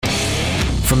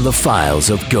from the files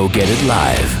of Go Get It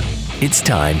Live, it's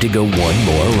time to go one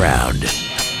more round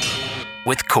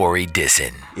with Corey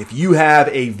Disson. If you have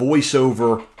a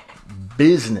voiceover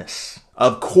business,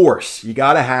 of course, you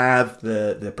got to have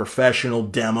the professional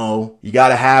demo. You got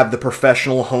to have the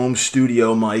professional home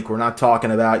studio mic. We're not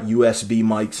talking about USB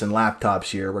mics and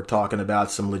laptops here. We're talking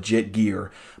about some legit gear.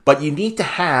 But you need to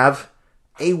have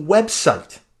a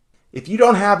website. If you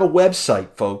don't have a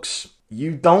website, folks,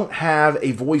 you don't have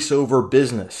a voiceover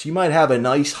business. You might have a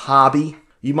nice hobby.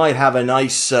 You might have a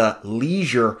nice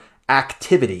leisure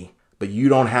activity, but you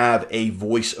don't have a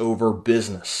voiceover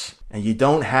business. And you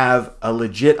don't have a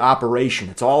legit operation.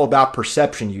 It's all about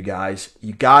perception, you guys.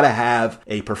 You got to have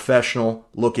a professional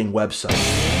looking website.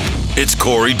 It's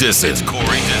Corey Disson.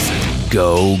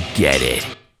 Go get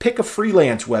it. Pick a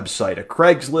freelance website, a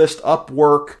Craigslist,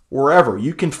 Upwork, wherever.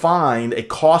 You can find a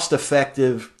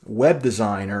cost-effective web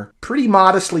designer, pretty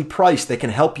modestly priced, that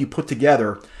can help you put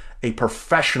together a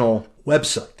professional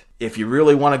website. If you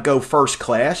really want to go first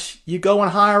class, you go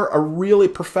and hire a really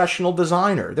professional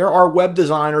designer. There are web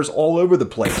designers all over the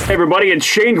place. Hey everybody, it's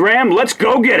Shane Graham. Let's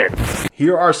go get it.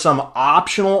 Here are some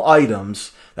optional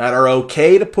items that are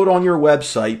okay to put on your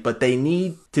website, but they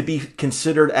need to be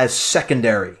considered as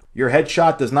secondary. Your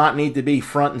headshot does not need to be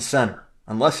front and center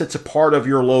unless it's a part of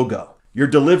your logo. Your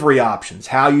delivery options,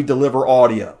 how you deliver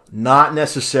audio, not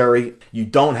necessary. You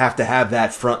don't have to have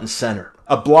that front and center.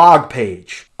 A blog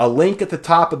page. A link at the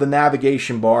top of the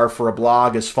navigation bar for a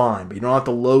blog is fine, but you don't have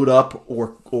to load up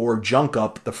or junk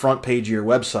up the front page of your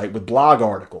website with blog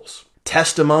articles.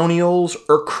 Testimonials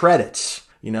or credits,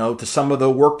 to some of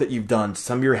the work that you've done,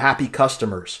 some of your happy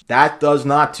customers. That does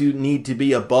not need to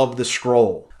be above the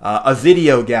scroll. A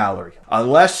video gallery,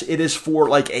 unless it is for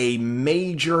like a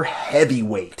major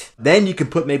heavyweight. Then you can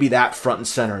put maybe that front and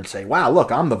center and say, wow,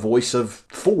 look, I'm the voice of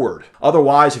Ford.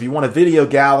 Otherwise, if you want a video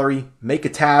gallery, make a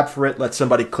tab for it, let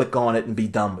somebody click on it and be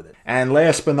done with it. And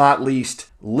last but not least,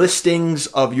 listings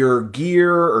of your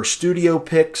gear or studio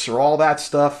picks or all that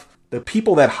stuff. The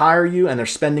people that hire you and they're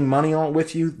spending money on it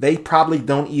with you, they probably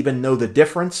don't even know the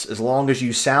difference as long as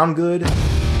you sound good.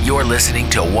 You're listening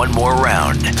to One More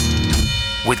Round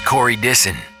with Corey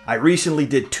Disson. I recently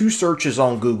did 2 searches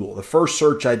on Google. The first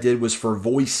search I did was for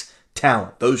voice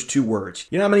talent, those 2 words.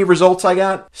 You know how many results I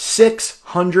got?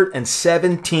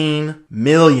 617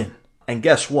 million. And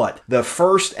guess what? The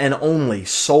first and only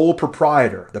sole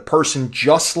proprietor, the person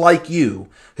just like you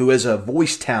who is a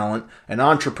voice talent, an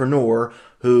entrepreneur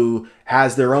who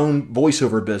has their own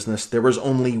voiceover business, there was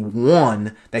only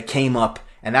one that came up,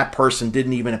 and that person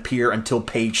didn't even appear until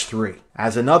page 3.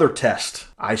 As another test,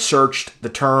 I searched the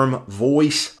term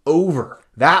voice over.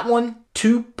 That one,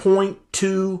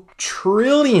 2.2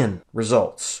 trillion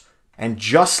results. And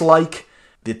just like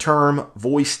the term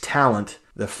voice talent,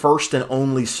 the first and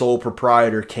only sole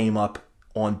proprietor came up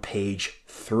on page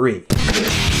 3.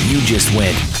 You just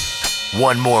went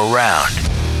one more round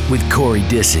with Corey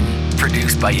Disson,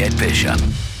 produced by Ed Bishop.